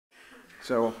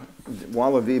So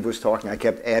while Aviv was talking, I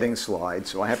kept adding slides,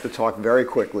 so I have to talk very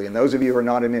quickly. And those of you who are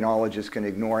not immunologists can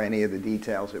ignore any of the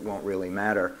details. It won't really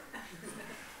matter.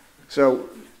 So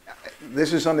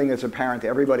this is something that's apparent to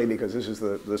everybody because this is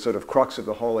the sort of crux of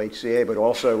the whole HCA, but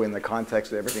also in the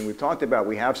context of everything we've talked about.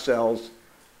 We have cells,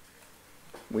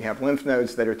 we have lymph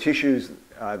nodes that are tissues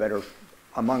that are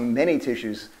among many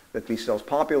tissues that these cells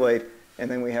populate. And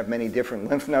then we have many different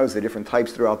lymph nodes, they're different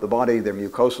types throughout the body, they're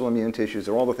mucosal immune tissues,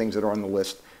 they're all the things that are on the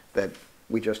list that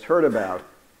we just heard about.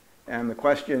 And the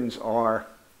questions are,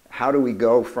 how do we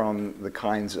go from the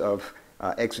kinds of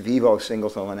ex vivo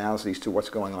single cell analyses to what's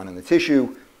going on in the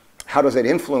tissue? How does it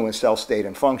influence cell state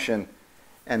and function?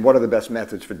 And what are the best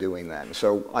methods for doing that? And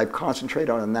so I've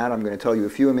concentrated on that. I'm going to tell you a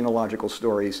few immunological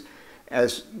stories.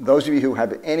 As those of you who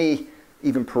have any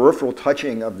even peripheral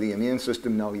touching of the immune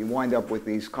system know, you wind up with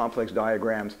these complex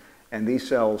diagrams, and these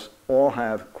cells all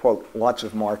have, quote, lots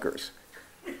of markers.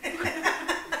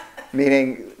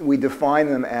 Meaning we define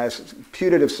them as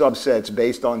putative subsets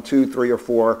based on 2, 3, or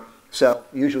 4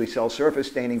 usually cell surface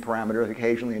staining parameters,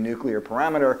 occasionally a nuclear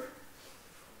parameter.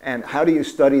 And how do you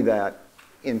study that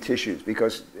in tissues?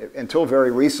 Because until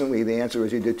very recently, the answer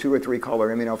was you did 2 or 3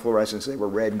 color immunofluorescence. They were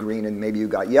red, green, and maybe you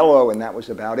got yellow, and that was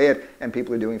about it. And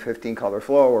people are doing 15 color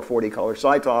flow or 40 color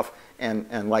cytoph,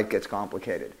 and life gets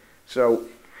complicated. So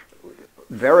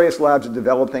various labs have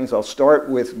developed things. I'll start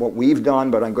with what we've done,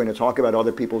 but I'm going to talk about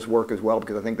other people's work as well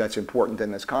because I think that's important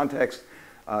in this context.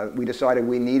 We decided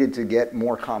we needed to get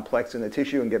more complex in the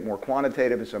tissue and get more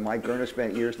quantitative. And so Mike Gerner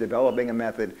spent years developing a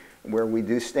method where we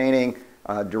do staining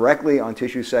directly on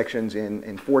tissue sections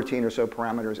in 14 or so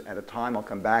parameters at a time. I'll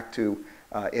come back to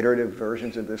iterative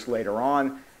versions of this later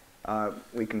on.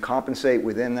 We can compensate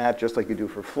within that just like you do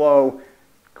for flow,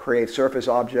 create surface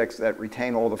objects that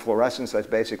retain all the fluorescence, that's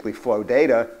basically flow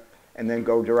data, and then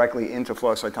go directly into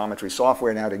flow cytometry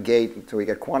software now to gate until we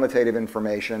get quantitative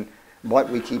information, but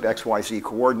we keep XYZ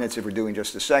coordinates if we're doing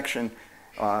just a section.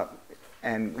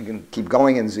 And we can keep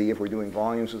going in Z if we're doing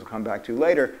volumes, as we'll come back to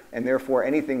later. And therefore,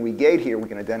 anything we gate here, we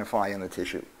can identify in the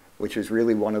tissue, which is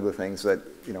really one of the things that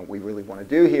we really want to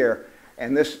do here.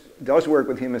 And this does work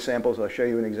with human samples. I'll show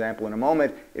you an example in a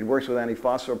moment. It works with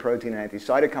antiphosphoprotein and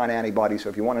anti-cytokine antibodies. So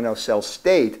if you want to know cell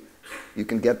state, you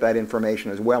can get that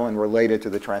information as well and relate it to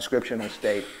the transcriptional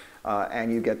state.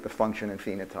 And you get the function and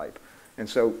phenotype. And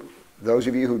so those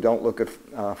of you who don't look at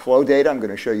flow data, I'm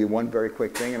going to show you one very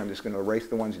quick thing, and I'm just going to erase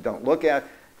the ones you don't look at.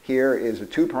 Here is a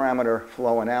 2-parameter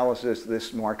flow analysis,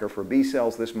 this marker for B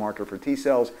cells, this marker for T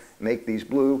cells. Make these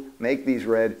blue, make these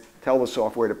red, tell the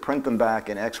software to print them back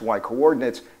in XY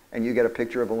coordinates, and you get a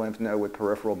picture of a lymph node with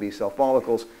peripheral B cell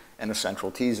follicles and a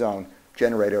central T zone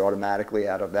generated automatically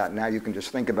out of that. Now you can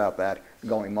just think about that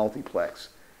going multiplex.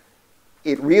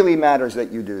 It really matters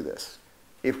that you do this.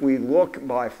 If we look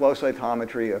by flow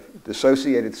cytometry of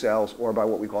dissociated cells or by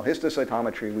what we call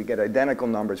histo-cytometry, we get identical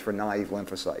numbers for naive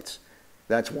lymphocytes.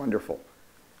 That's wonderful.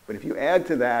 But if you add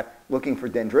to that looking for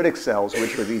dendritic cells,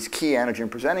 which are these key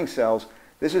antigen-presenting cells,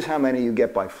 this is how many you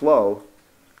get by flow,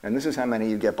 and this is how many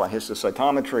you get by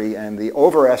histo-cytometry. And the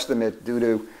overestimate due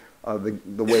to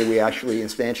the way we actually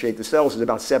instantiate the cells is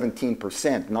about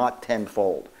 17%, not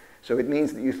tenfold. So it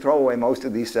means that you throw away most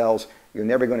of these cells. You're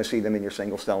never going to see them in your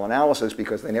single cell analysis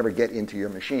because they never get into your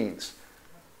machines.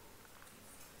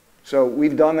 So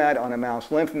we've done that on a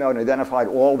mouse lymph node and identified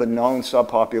all the known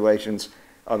subpopulations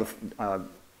of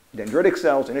dendritic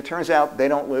cells. And it turns out they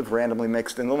don't live randomly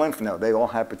mixed in the lymph node. They all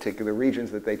have particular regions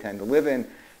that they tend to live in.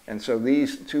 And so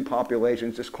these two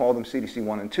populations, just call them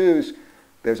CDC1 and 2s.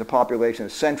 There's a population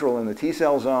that's central in the T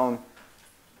cell zone,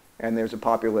 and there's a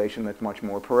population that's much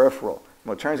more peripheral.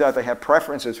 Well, it turns out they have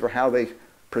preferences for how they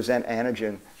present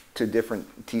antigen to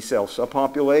different T cell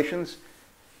subpopulations.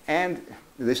 And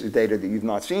this is data that you've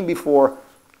not seen before.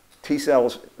 T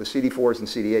cells, the CD4s and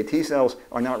CD8 T cells,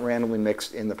 are not randomly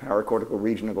mixed in the paracortical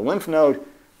region of the lymph node.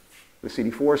 The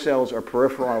CD4 cells are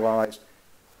peripheralized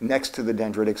next to the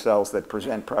dendritic cells that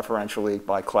present preferentially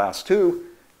by class 2.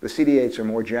 The CD8s are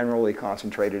more generally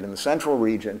concentrated in the central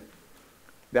region.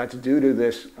 That's due to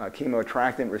this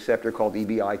chemoattractant receptor called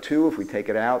EBI2. If we take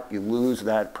it out, you lose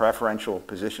that preferential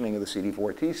positioning of the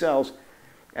CD4 T cells.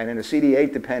 And in a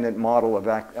CD8-dependent model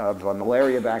of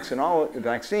malaria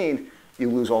vaccine, you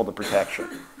lose all the protection.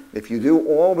 If you do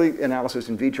all the analysis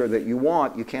in vitro that you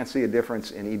want, you can't see a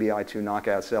difference in EBI2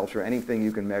 knockout cells or anything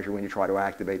you can measure when you try to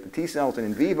activate the T cells. And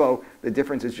in vivo, the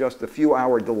difference is just a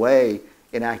few-hour delay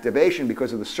in activation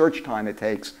because of the search time it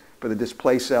takes for the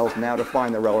displaced cells now to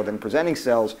find the relevant presenting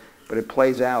cells, but it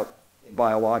plays out in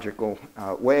biological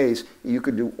ways. You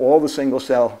could do all the single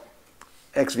cell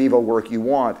ex vivo work you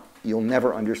want. You'll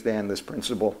never understand this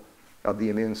principle of the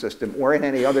immune system or in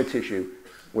any other tissue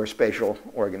where spatial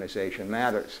organization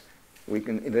matters. We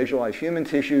can visualize human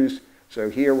tissues. So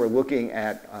here we're looking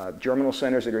at germinal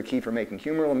centers that are key for making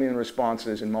humoral immune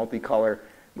responses in multicolor.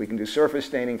 We can do surface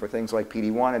staining for things like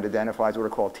PD-1. It identifies what are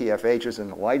called TFHs in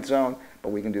the light zone, but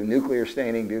we can do nuclear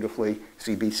staining beautifully,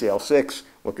 see BCL6,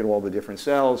 look at all the different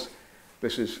cells.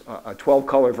 This is a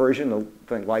 12-color version.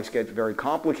 The lights get very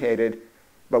complicated,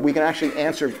 but we can actually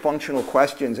answer functional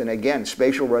questions, and again,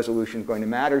 spatial resolution is going to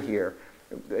matter here.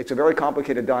 It's a very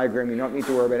complicated diagram. You don't need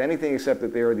to worry about anything except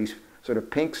that there are these sort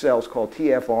of pink cells called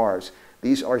TFRs.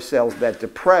 These are cells that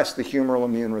depress the humoral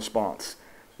immune response.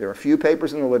 There are a few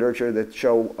papers in the literature that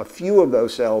show a few of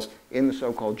those cells in the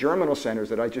so-called germinal centers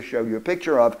that I just showed you a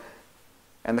picture of,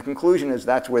 and the conclusion is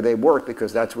that's where they work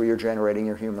because that's where you're generating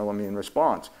your humoral immune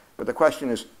response. But the question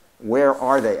is, where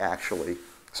are they actually?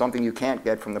 Something you can't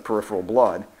get from the peripheral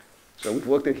blood. So we've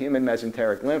looked at human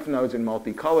mesenteric lymph nodes in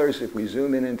multicolors. If we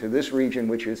zoom in into this region,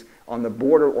 which is on the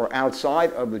border or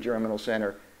outside of the germinal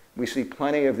center, we see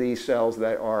plenty of these cells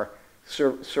that are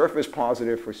surface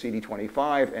positive for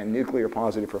CD25 and nuclear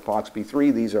positive for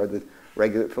FOXP3. These are the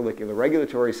follicular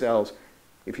regulatory cells.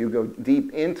 If you go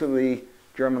deep into the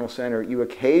germinal center, you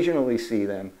occasionally see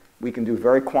them. We can do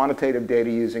very quantitative data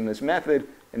using this method,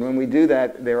 and when we do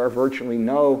that, there are virtually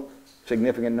no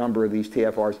significant number of these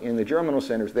TFRs in the germinal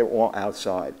centers. They're all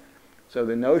outside. So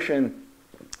the notion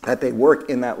that they work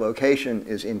in that location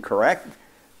is incorrect.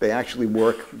 They actually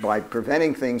work by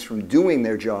preventing things from doing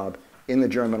their job in the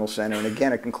germinal center, and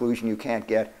again, a conclusion you can't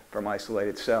get from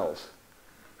isolated cells.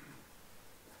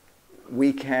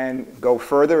 We can go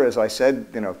further. As I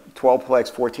said,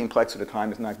 12-plex, 14-plex at a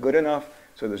time is not good enough,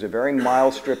 so there's a very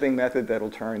mild stripping method that'll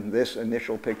turn this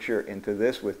initial picture into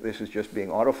this, with this as just being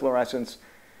autofluorescence,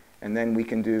 and then we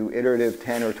can do iterative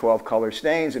 10 or 12 color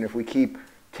stains, and if we keep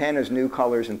 10 as new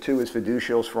colors and 2 as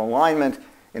fiducials for alignment,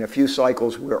 in a few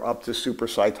cycles we're up to super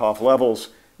CyTOF levels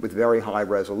with very high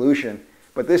resolution.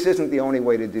 But this isn't the only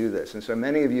way to do this. And so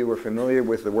many of you are familiar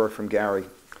with the work from Gary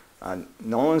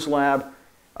Nolan's lab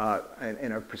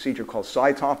in a procedure called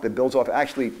CyTOF that builds off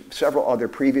actually several other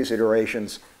previous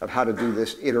iterations of how to do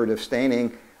this iterative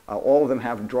staining. All of them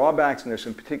have drawbacks, and there's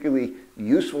some particularly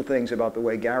useful things about the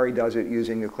way Gary does it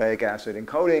using nucleic acid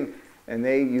encoding. And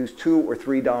they use 2 or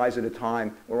 3 dyes at a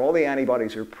time where all the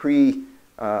antibodies are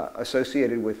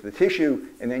associated with the tissue,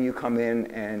 and then you come in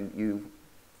and you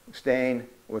stain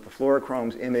with the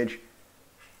fluorochromes image,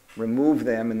 remove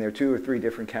them, and there are 2 or 3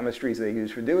 different chemistries they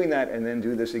use for doing that, and then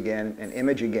do this again and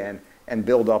image again and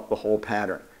build up the whole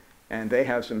pattern. And they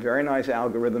have some very nice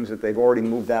algorithms that they've already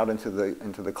moved out into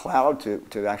the cloud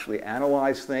to actually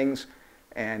analyze things,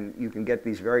 and you can get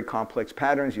these very complex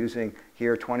patterns using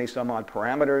here 20 some odd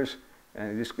parameters,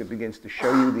 and this begins to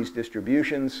show you these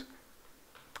distributions.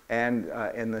 And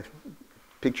in the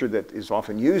picture that is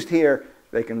often used here,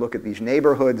 they can look at these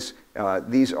neighborhoods.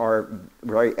 These are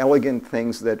very elegant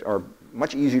things that are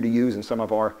much easier to use in some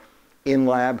of our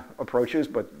in-lab approaches,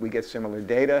 but we get similar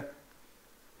data.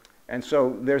 And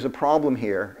so there's a problem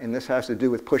here, and this has to do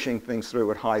with pushing things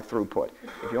through at high throughput.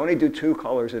 If you only do 2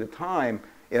 colors at a time,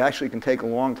 it actually can take a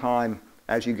long time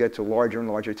as you get to larger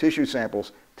and larger tissue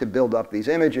samples to build up these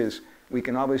images. We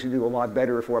can obviously do a lot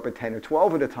better if we're up at 10 or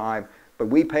 12 at a time, but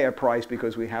we pay a price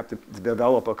because we have to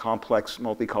develop a complex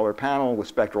multicolor panel with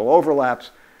spectral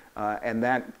overlaps, and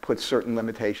that puts certain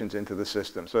limitations into the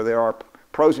system. So there are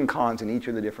pros and cons in each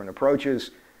of the different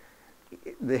approaches.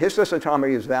 The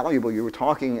histo-cytometry is valuable. You were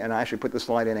talking, and I actually put the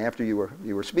slide in after you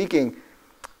were speaking,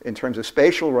 in terms of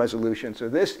spatial resolution. So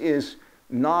this is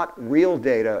not real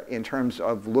data in terms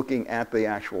of looking at the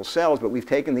actual cells, but we've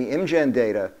taken the ImGen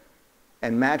data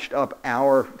and matched up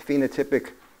our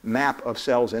phenotypic map of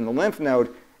cells in the lymph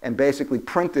node and basically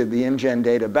printed the ImGen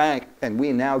data back, and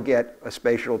we now get a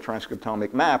spatial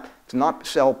transcriptomic map. It's not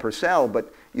cell per cell,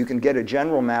 but you can get a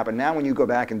general map, and now when you go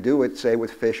back and do it, say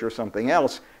with fish or something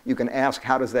else, you can ask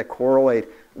how does that correlate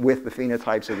with the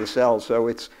phenotypes of the cells. So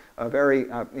it's a very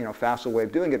facile way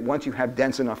of doing it once you have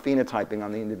dense enough phenotyping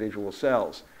on the individual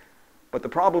cells. But the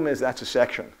problem is that's a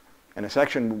section, and a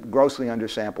section grossly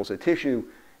undersamples a tissue.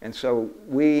 And so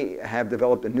we have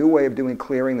developed a new way of doing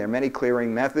clearing. There are many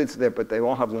clearing methods there, but they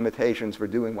all have limitations for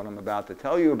doing what I'm about to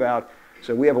tell you about.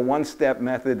 So we have a one-step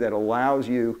method that allows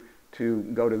you to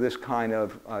go to this kind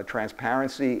of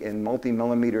transparency in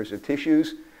multi-millimeters of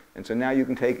tissues. And so now you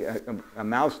can take a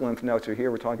mouse lymph node, so here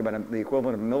we're talking about the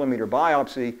equivalent of a millimeter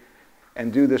biopsy,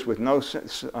 and do this with no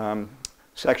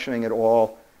sectioning at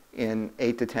all in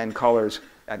 8 to 10 colors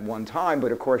at one time.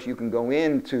 But of course you can go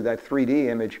into that 3D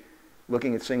image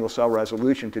looking at single cell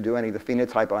resolution to do any of the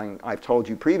phenotyping I've told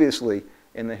you previously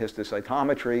in the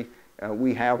histo-cytometry.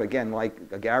 We have, again,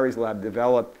 like Gary's lab,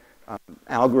 developed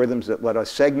algorithms that let us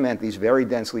segment these very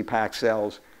densely packed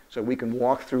cells so we can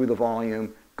walk through the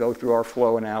volume, go through our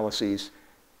flow analyses,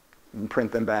 and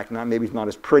print them back. Maybe it's not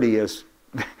as pretty as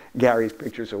Gary's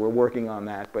picture, so we're working on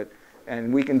that.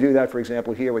 And we can do that, for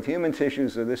example, here with human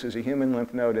tissues. So this is a human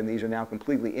lymph node, and these are now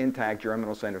completely intact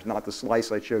germinal centers, not the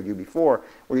slice I showed you before,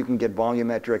 where you can get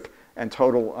volumetric and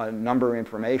total number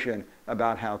information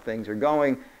about how things are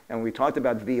going. And we talked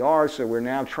about VR, so we're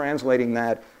now translating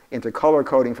that into color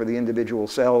coding for the individual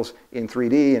cells in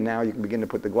 3D, and now you can begin to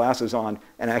put the glasses on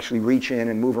and actually reach in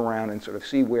and move around and sort of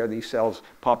see where these cells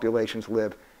populations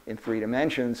live in 3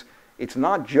 dimensions. It's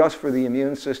not just for the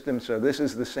immune system, so this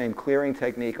is the same clearing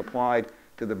technique applied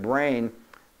to the brain,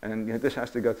 and this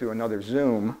has to go through another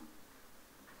zoom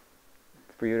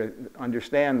for you to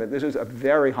understand that this is a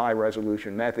very high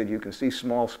resolution method. You can see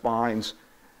small spines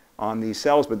on these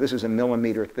cells, but this is a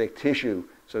millimeter thick tissue.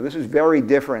 So this is very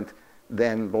different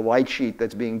than the light sheet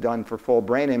that's being done for full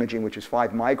brain imaging, which is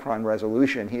 5 micron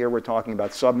resolution. Here we're talking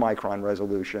about submicron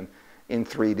resolution in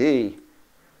 3D.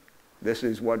 This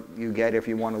is what you get if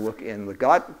you want to look in the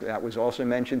gut. That was also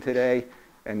mentioned today.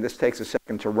 And this takes a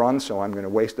second to run, so I'm going to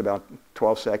waste about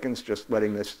 12 seconds just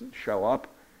letting this show up.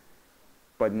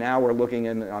 But now we're looking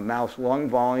in a mouse lung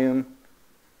volume,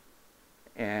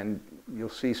 and you'll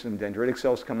see some dendritic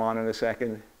cells come on in a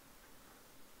second.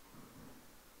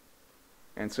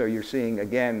 And so you're seeing,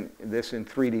 again, this in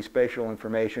 3D spatial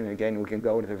information. Again, we can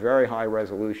go to very high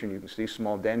resolution. You can see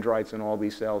small dendrites in all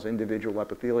these cells, individual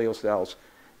epithelial cells,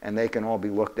 and they can all be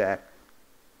looked at.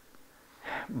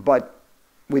 But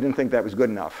we didn't think that was good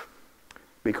enough,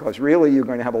 because really you're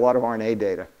going to have a lot of RNA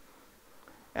data,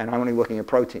 and I'm only looking at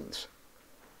proteins.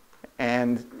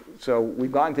 And so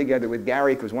we've gotten together with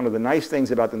Gary, because one of the nice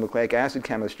things about the nucleic acid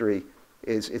chemistry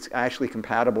is it's actually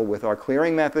compatible with our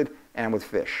clearing method and with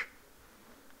fish.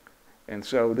 And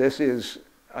so this is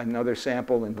another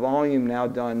sample in volume now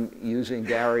done using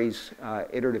Gary's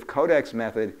iterative CODEX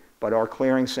method, but our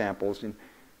clearing samples. And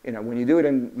when you do it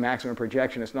in maximum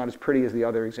projection, it's not as pretty as the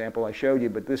other example I showed you,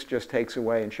 but this just takes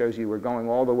away and shows you we're going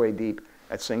all the way deep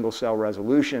at single cell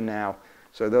resolution now.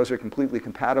 So those are completely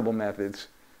compatible methods.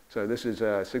 So this is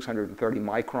a 630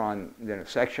 micron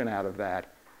section out of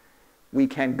that. We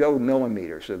can go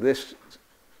millimeters. So this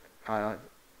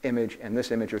image and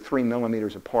this image are 3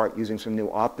 millimeters apart using some new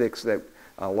optics that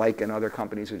Leica and other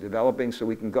companies are developing. So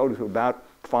we can go to about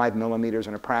 5 millimeters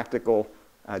in a practical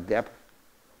depth.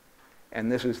 And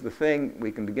this is the thing,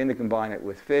 we can begin to combine it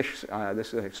with fish.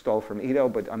 This I stole from Ito,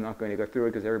 but I'm not going to go through it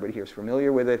because everybody here is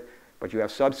familiar with it. But you have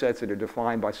subsets that are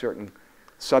defined by certain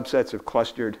subsets of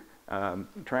clustered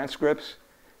transcripts.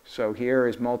 So here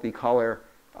is multicolor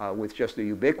with just a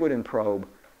ubiquitin probe.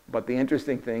 But the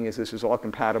interesting thing is this is all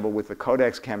compatible with the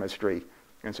CODEX chemistry.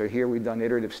 And so here we've done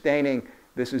iterative staining.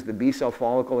 This is the B cell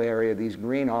follicle area. These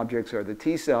green objects are the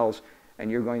T cells. And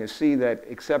you're going to see that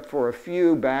except for a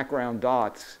few background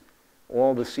dots,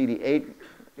 all the CD8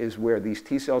 is where these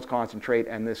T cells concentrate,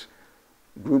 and this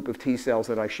group of T cells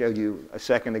that I showed you a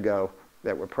second ago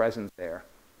that were present there.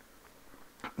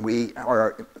 We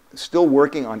are still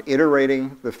working on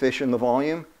iterating the fish in the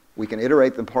volume. We can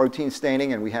iterate the protein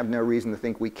staining, and we have no reason to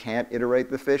think we can't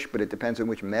iterate the fish, but it depends on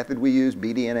which method we use.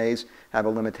 BDNAs have a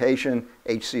limitation.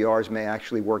 HCRs may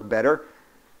actually work better.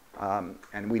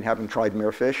 And we haven't tried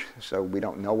mere fish, so we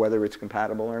don't know whether it's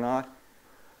compatible or not.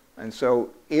 And so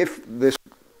if this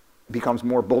becomes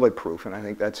more bulletproof, and I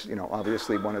think that's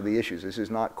obviously one of the issues, this is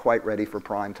not quite ready for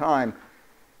prime time,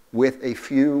 with a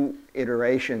few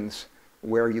iterations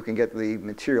where you can get the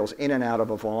materials in and out of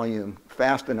a volume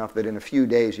fast enough that in a few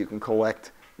days you can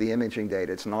collect the imaging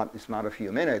data. It's not a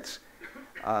few minutes.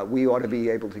 We ought to be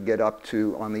able to get up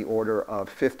to on the order of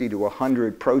 50 to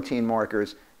 100 protein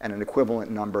markers and an equivalent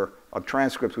number of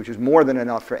transcripts, which is more than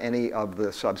enough for any of the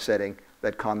subsetting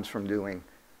that comes from doing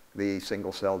the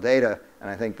single cell data. And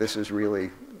I think this is really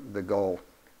the goal.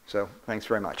 So thanks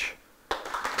very much.